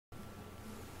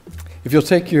If you'll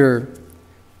take your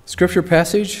scripture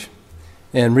passage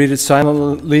and read it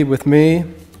silently with me,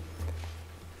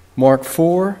 Mark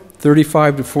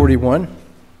 4:35 to 41.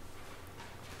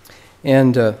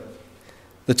 And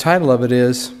the title of it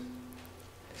is,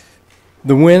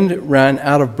 The Wind Ran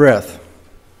Out of Breath.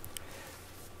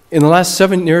 In the last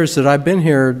 7 years that I've been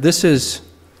here, this is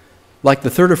like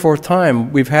the third or fourth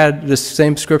time we've had this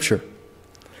same scripture.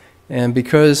 And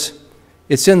because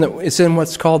it's in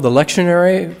what's called the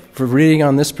lectionary for reading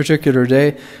on this particular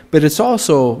day, but it's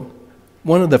also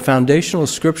one of the foundational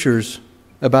scriptures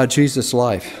about Jesus'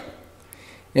 life.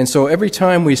 And so every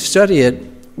time we study it,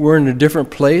 we're in a different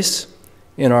place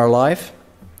in our life.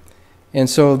 And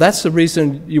so that's the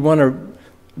reason you want to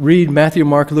read Matthew,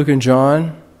 Mark, Luke, and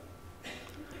John,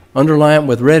 underline it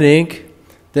with red ink,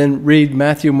 then read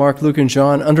Matthew, Mark, Luke, and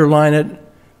John, underline it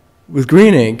with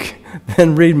green ink,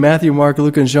 then read Matthew, Mark,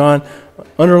 Luke, and John,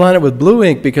 underline it with blue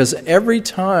ink, because every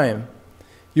time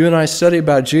you and I study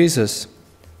about Jesus,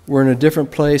 we're in a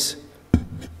different place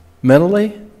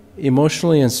mentally,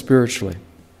 emotionally, and spiritually.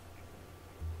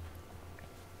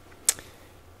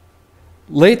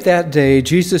 Late that day,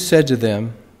 Jesus said to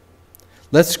them,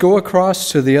 "Let's go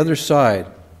across to the other side."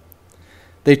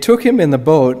 They took him in the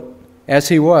boat as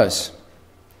he was.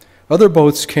 Other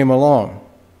boats came along.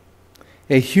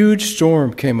 A huge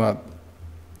storm came up.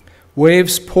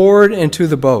 Waves poured into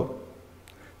the boat,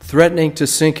 threatening to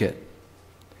sink it.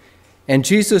 And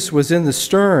Jesus was in the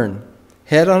stern,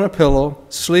 head on a pillow,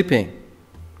 sleeping.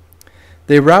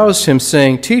 They roused him,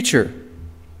 saying, "Teacher,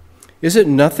 is it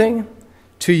nothing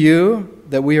to you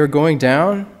that we are going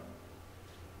down?"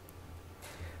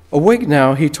 Awake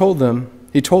now, he told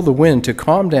the wind to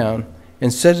calm down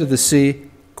and said to the sea,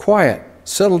 "Quiet,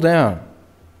 settle down."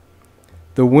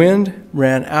 The wind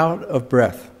ran out of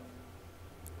breath.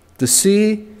 The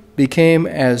sea became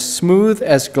as smooth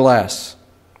as glass.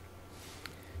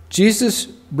 Jesus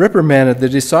reprimanded the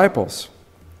disciples.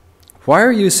 "Why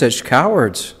are you such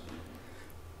cowards?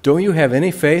 Don't you have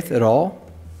any faith at all?"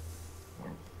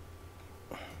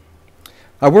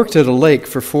 I worked at a lake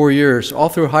for 4 years, all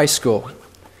through high school.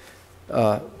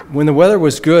 When the weather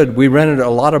was good, we rented a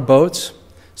lot of boats.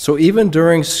 So even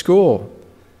during school,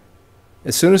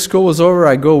 as soon as school was over,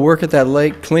 I'd go work at that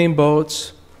lake, clean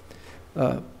boats,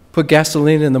 put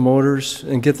gasoline in the motors,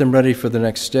 and get them ready for the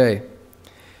next day.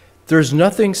 There's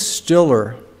nothing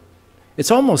stiller. It's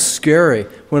almost scary.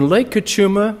 When Lake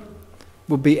Cachuma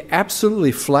would be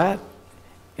absolutely flat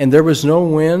and there was no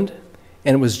wind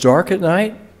and it was dark at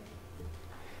night,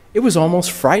 it was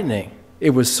almost frightening. It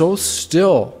was so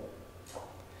still.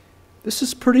 This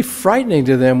is pretty frightening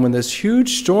to them when this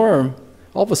huge storm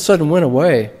all of a sudden went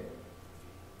away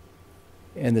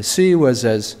and the sea was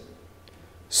as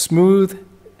smooth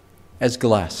as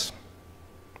glass.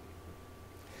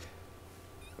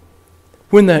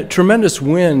 When that tremendous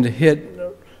wind hit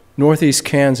northeast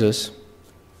Kansas,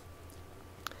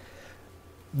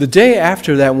 the day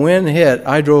after that wind hit,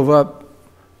 I drove up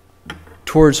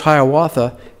towards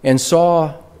Hiawatha and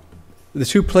saw the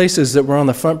two places that were on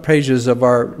the front pages of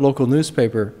our local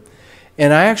newspaper.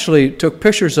 And I actually took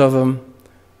pictures of them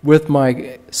with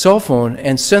my cell phone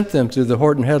and sent them to the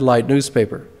Horton Headlight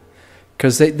newspaper,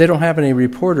 because they don't have any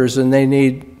reporters and they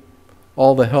need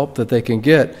all the help that they can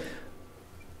get.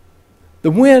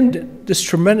 The wind, this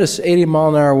tremendous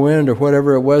 80-mile-an-hour wind or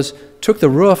whatever it was, took the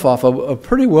roof off of a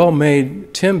pretty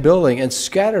well-made tin building and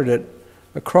scattered it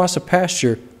across a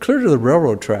pasture clear to the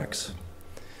railroad tracks.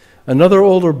 Another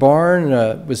older barn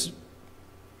was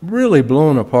really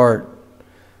blown apart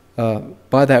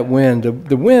by that wind.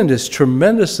 The wind is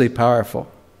tremendously powerful.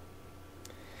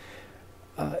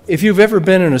 If you've ever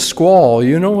been in a squall,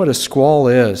 you know what a squall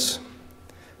is.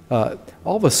 All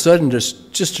of a sudden,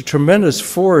 just a tremendous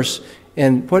force,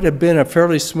 and what had been a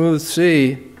fairly smooth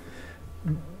sea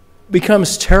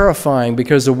becomes terrifying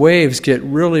because the waves get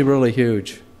really, really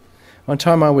huge. One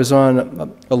time I was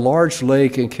on a large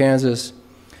lake in Kansas.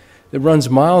 It runs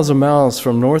miles and miles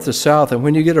from north to south, and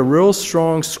when you get a real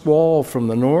strong squall from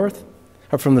the north,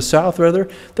 or from the south rather,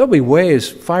 there'll be waves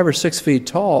 5 or 6 feet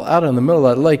tall out in the middle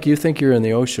of that lake. You think you're in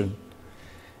the ocean.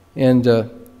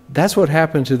 And that's what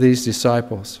happened to these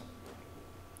disciples.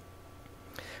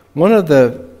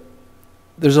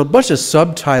 There's a bunch of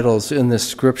subtitles in this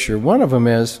scripture. One of them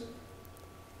is,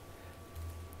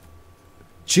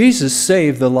 Jesus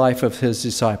saved the life of his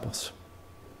disciples.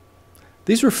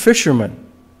 These were fishermen.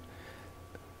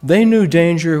 They knew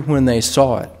danger when they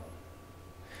saw it.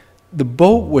 The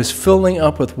boat was filling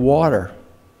up with water.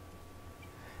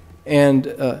 And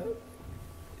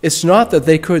it's not that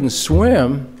they couldn't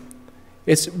swim.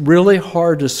 It's really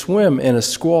hard to swim in a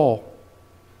squall.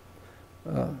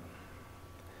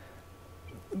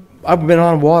 I've been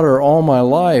on water all my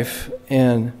life,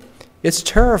 and it's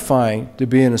terrifying to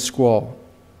be in a squall.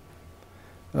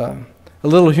 A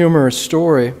little humorous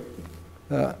story.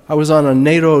 I was on a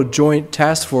NATO joint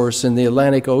task force in the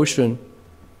Atlantic Ocean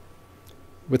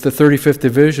with the 35th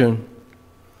Division,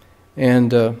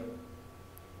 and a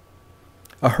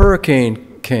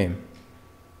hurricane came.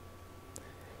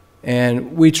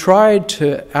 And we tried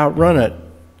to outrun it.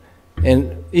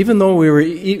 And even though we were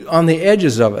on the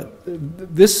edges of it,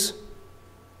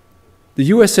 the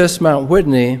USS Mount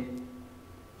Whitney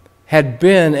had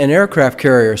been an aircraft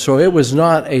carrier, so it was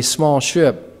not a small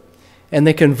ship. And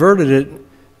they converted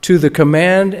it to the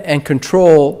command and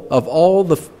control of all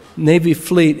the Navy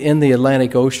fleet in the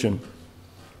Atlantic Ocean.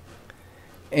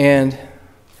 And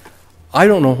I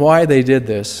don't know why they did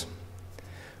this,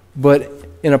 but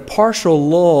in a partial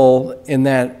lull in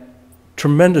that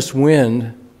tremendous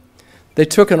wind, they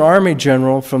took an Army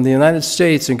general from the United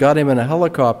States and got him in a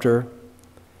helicopter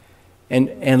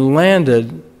and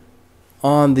landed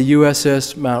on the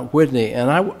USS Mount Whitney.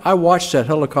 And I watched that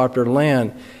helicopter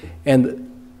land, and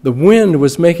the wind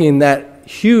was making that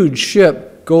huge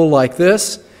ship go like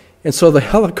this. And so the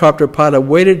helicopter pilot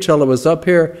waited till it was up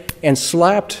here and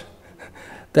slapped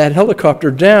that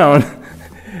helicopter down.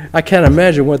 I can't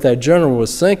imagine what that general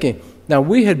was thinking. Now,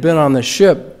 we had been on the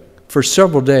ship for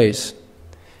several days,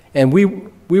 and we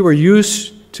were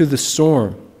used to the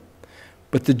storm.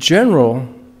 But the general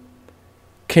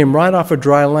came right off of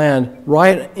dry land,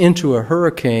 right into a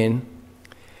hurricane.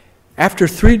 After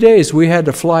 3 days, we had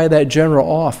to fly that general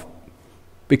off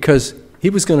because he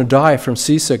was going to die from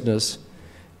seasickness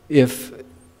if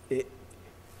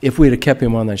we'd have kept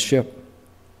him on that ship.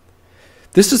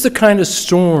 This is the kind of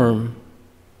storm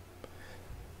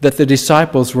that the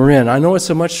disciples were in. I know it's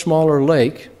a much smaller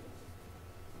lake.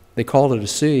 They called it a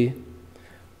sea.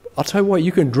 I'll tell you what,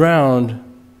 you can drown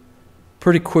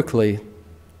pretty quickly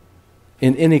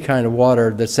in any kind of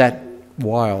water that's that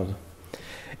wild.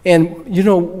 And, you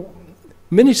know,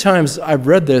 many times I've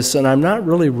read this, and I've not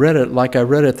really read it like I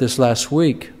read it this last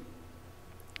week.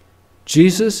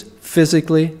 Jesus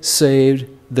physically saved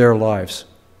their lives.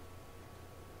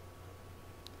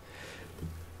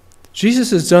 Jesus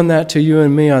has done that to you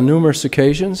and me on numerous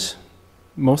occasions.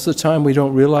 Most of the time we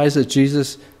don't realize that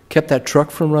Jesus kept that truck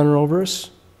from running over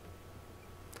us,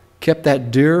 kept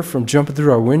that deer from jumping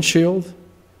through our windshield,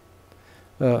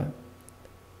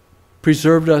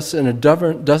 preserved us in a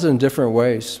dozen different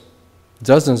ways,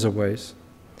 dozens of ways.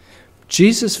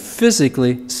 Jesus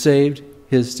physically saved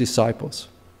his disciples.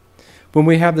 When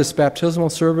we have this baptismal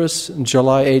service on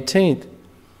July 18th,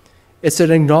 it's an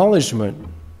acknowledgement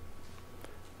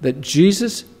that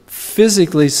Jesus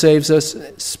physically saves us,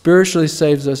 spiritually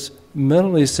saves us,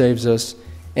 mentally saves us,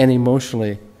 and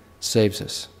emotionally saves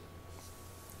us.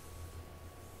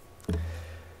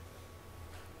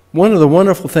 One of the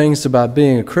wonderful things about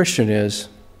being a Christian is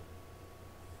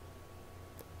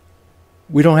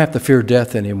we don't have to fear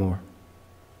death anymore.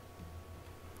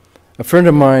 A friend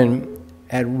of mine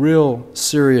had real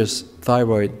serious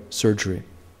thyroid surgery,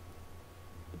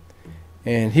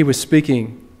 and he was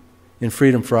speaking in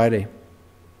Freedom Friday.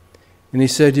 And he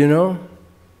said, you know,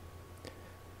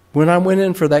 when I went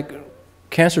in for that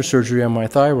cancer surgery on my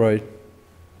thyroid,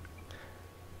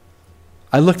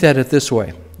 I looked at it this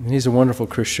way. And he's a wonderful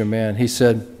Christian man. He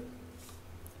said,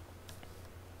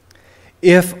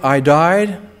 if I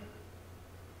died,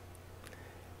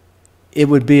 it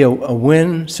would be a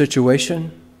win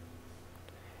situation.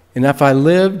 And if I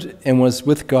lived and was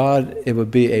with God, it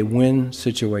would be a win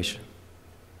situation.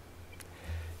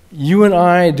 You and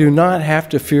I do not have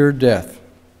to fear death.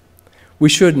 We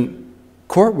shouldn't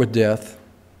court with death,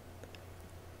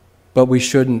 but we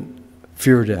shouldn't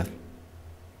fear death.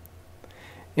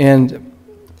 And,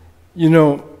 you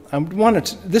know,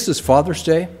 this is Father's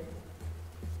Day,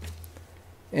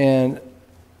 and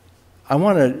I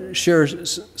want to share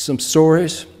some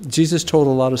stories. Jesus told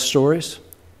a lot of stories.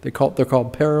 They're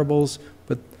called parables,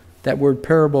 but that word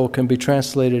parable can be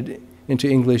translated into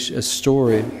English as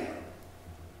story.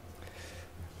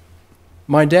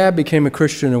 My dad became a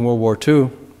Christian in World War II.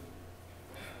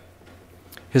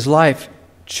 His life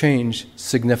changed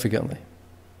significantly.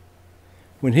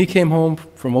 When he came home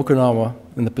from Okinawa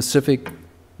in the Pacific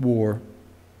War,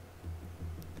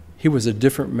 he was a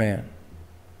different man.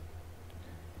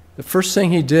 The first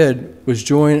thing he did was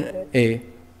join a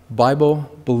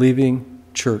Bible-believing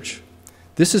church.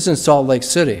 This is in Salt Lake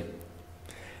City.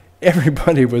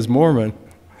 Everybody was Mormon,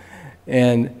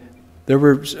 and there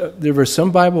were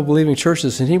some Bible-believing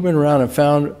churches, and he went around and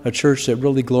found a church that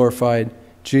really glorified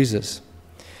Jesus.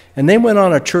 And they went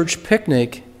on a church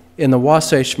picnic in the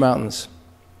Wasatch Mountains.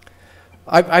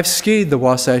 I've skied the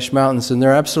Wasatch Mountains, and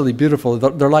they're absolutely beautiful.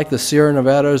 They're like the Sierra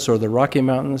Nevadas or the Rocky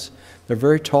Mountains. They're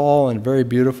very tall and very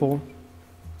beautiful.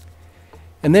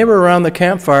 And they were around the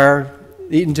campfire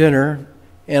eating dinner,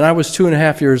 and I was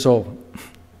 2.5 years old.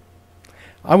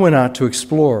 I went out to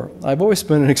explore. I've always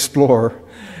been an explorer,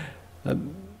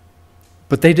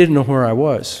 but they didn't know where I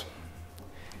was.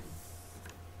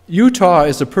 Utah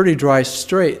is a pretty dry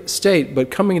state, but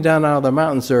coming down out of the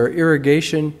mountains, there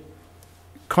are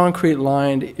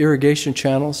concrete-lined irrigation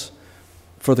channels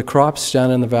for the crops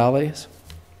down in the valleys.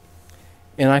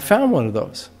 And I found one of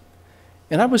those.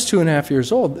 And I was 2.5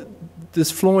 years old. This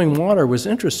flowing water was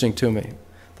interesting to me.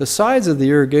 The sides of the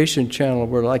irrigation channel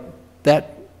were like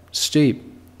that steep.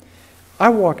 I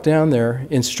walked down there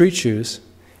in street shoes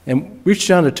and reached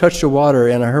down to touch the water,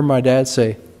 and I heard my dad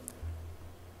say,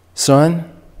 "Son,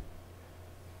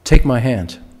 take my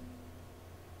hand."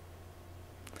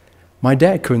 My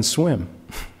dad couldn't swim,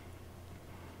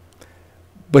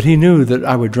 but he knew that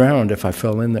I would drown if I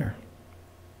fell in there.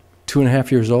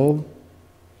 2.5 years old.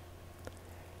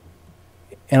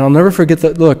 And I'll never forget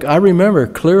that look. I remember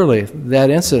clearly that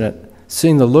incident,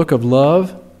 seeing the look of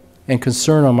love and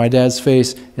concern on my dad's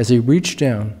face as he reached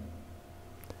down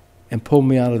and pulled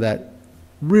me out of that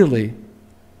really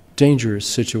dangerous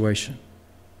situation.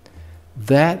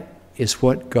 That is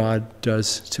what God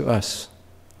does to us.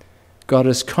 God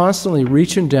is constantly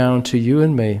reaching down to you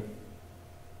and me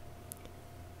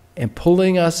and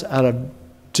pulling us out of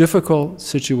difficult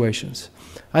situations.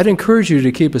 I'd encourage you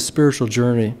to keep a spiritual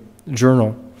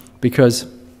journal, because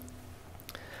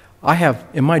I have,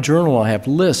 in my journal, I have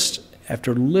list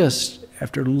after list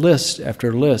after list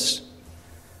after list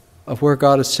of where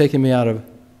God has taken me out of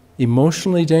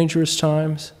emotionally dangerous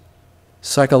times,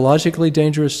 psychologically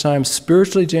dangerous times,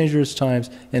 spiritually dangerous times,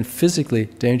 and physically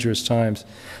dangerous times.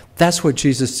 That's what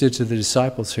Jesus did to the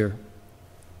disciples here.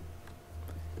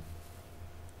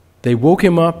 They woke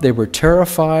him up. They were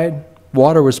terrified.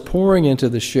 Water was pouring into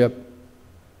the ship.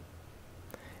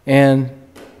 And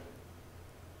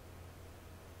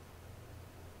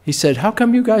he said, "How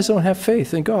come you guys don't have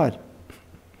faith in God?"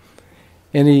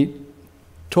 And he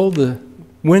told the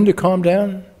wind to calm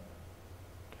down.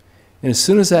 And as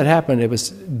soon as that happened, it was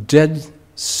dead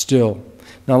still.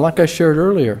 Now, like I shared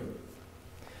earlier,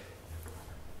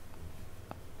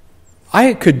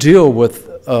 I could deal with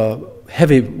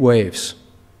heavy waves.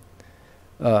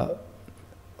 I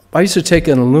used to take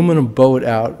an aluminum boat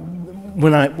out.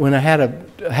 When I had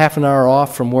a half an hour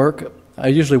off from work, I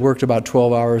usually worked about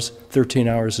 12 hours, 13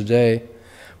 hours a day.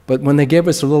 But when they gave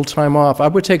us a little time off, I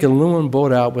would take an aluminum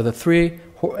boat out with a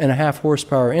 3.5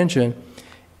 horsepower engine,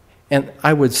 and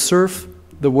I would surf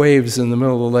the waves in the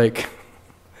middle of the lake.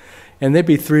 And they'd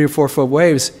be 3 or 4 foot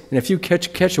waves, and if you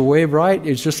catch a wave right,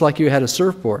 it's just like you had a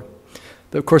surfboard.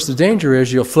 Of course, the danger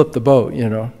is you'll flip the boat, you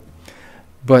know.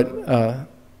 But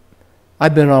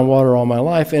I've been on water all my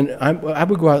life, and I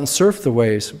would go out and surf the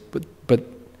waves, but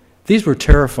these were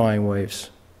terrifying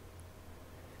waves.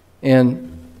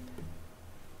 And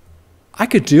I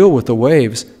could deal with the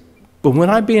waves, but when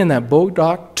I'd be in that boat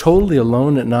dock totally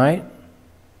alone at night,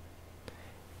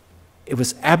 it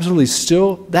was absolutely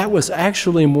still. That was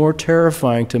actually more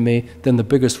terrifying to me than the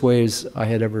biggest waves I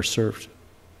had ever surfed,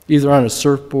 either on a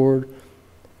surfboard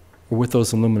or with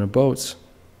those aluminum boats.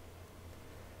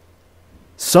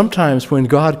 Sometimes when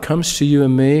God comes to you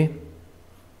and me,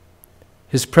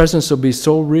 his presence will be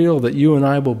so real that you and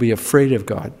I will be afraid of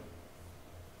God.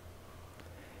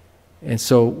 And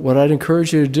so what I'd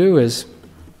encourage you to do is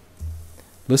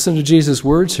listen to Jesus'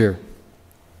 words here.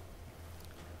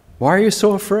 Why are you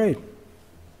so afraid?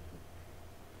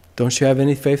 Don't you have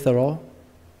any faith at all?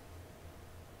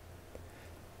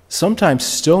 Sometimes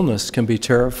stillness can be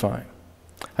terrifying.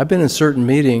 I've been in certain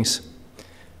meetings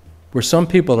where some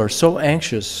people are so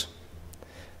anxious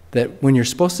that when you're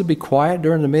supposed to be quiet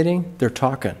during the meeting, they're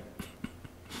talking.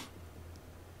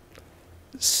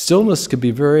 Stillness can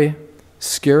be very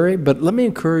scary, but let me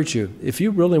encourage you, if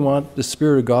you really want the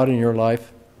Spirit of God in your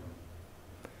life,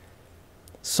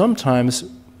 sometimes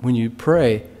when you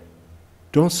pray,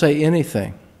 don't say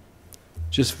anything.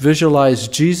 Just visualize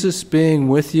Jesus being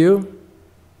with you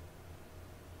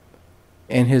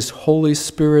and his Holy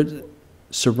Spirit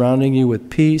surrounding you with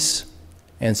peace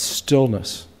and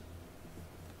stillness.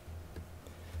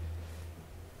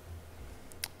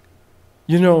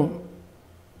 You know,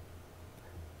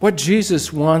 what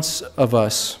Jesus wants of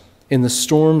us in the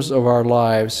storms of our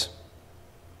lives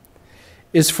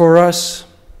is for us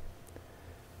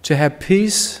to have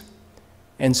peace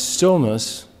and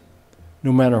stillness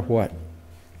no matter what.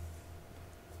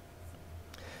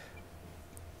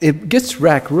 It gets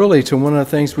back really to one of the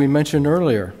things we mentioned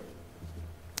earlier.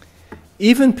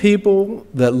 Even people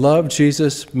that love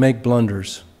Jesus make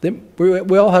blunders.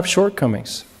 We all have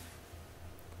shortcomings.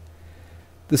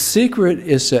 The secret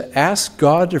is to ask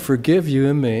God to forgive you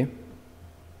and me,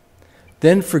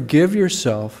 then forgive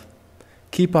yourself,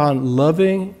 keep on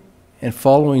loving and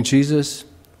following Jesus,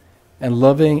 and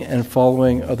loving and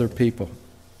following other people.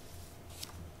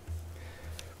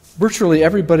 Virtually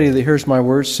everybody that hears my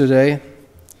words today,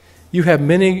 you have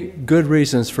many good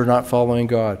reasons for not following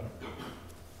God.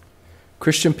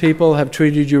 Christian people have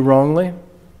treated you wrongly.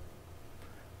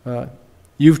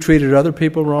 You've treated other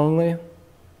people wrongly.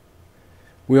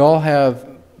 We all have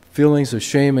feelings of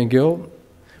shame and guilt.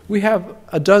 We have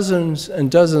dozens and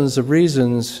dozens of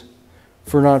reasons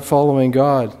for not following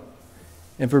God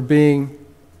and for being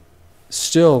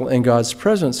still in God's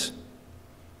presence.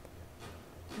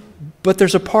 But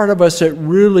there's a part of us that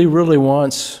really, really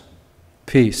wants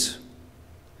peace.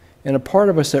 And a part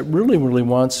of us that really, really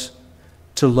wants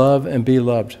to love and be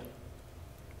loved.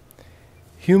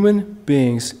 Human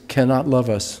beings cannot love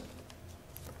us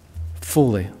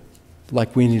fully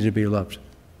like we need to be loved.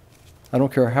 I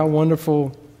don't care how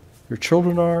wonderful your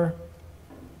children are,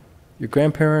 your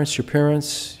grandparents, your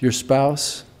parents, your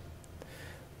spouse.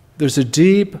 There's a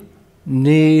deep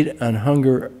need and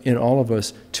hunger in all of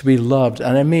us to be loved,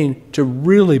 and I mean to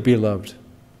really be loved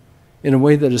in a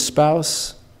way that a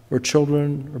spouse or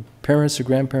children or parents or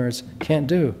grandparents can't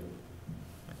do.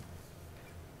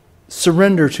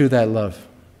 Surrender to that love.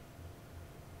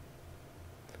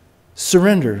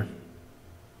 Surrender.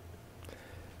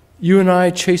 You and I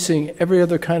chasing every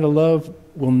other kind of love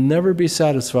will never be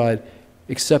satisfied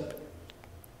except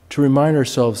to remind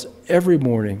ourselves every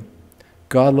morning,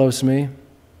 God loves me.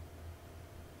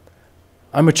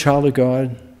 I'm a child of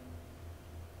God.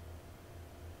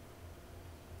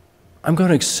 I'm going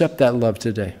to accept that love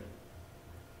today.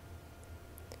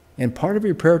 And part of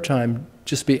your prayer time,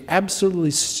 just be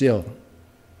absolutely still.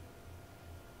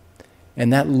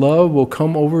 And that love will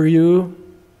come over you.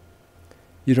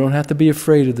 You don't have to be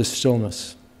afraid of the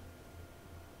stillness.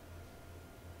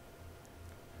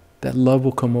 That love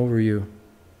will come over you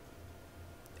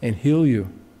and heal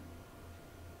you.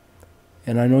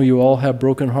 And I know you all have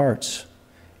broken hearts.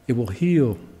 It will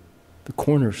heal the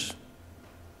corners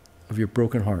of your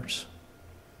broken hearts.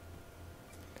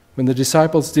 When the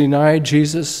disciples denied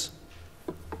Jesus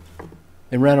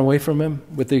and ran away from him,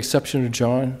 with the exception of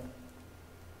John,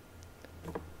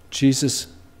 Jesus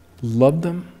loved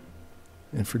them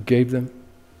and forgave them,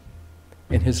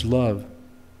 and his love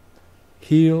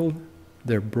healed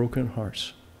their broken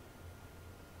hearts.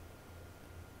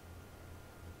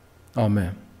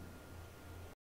 Amen.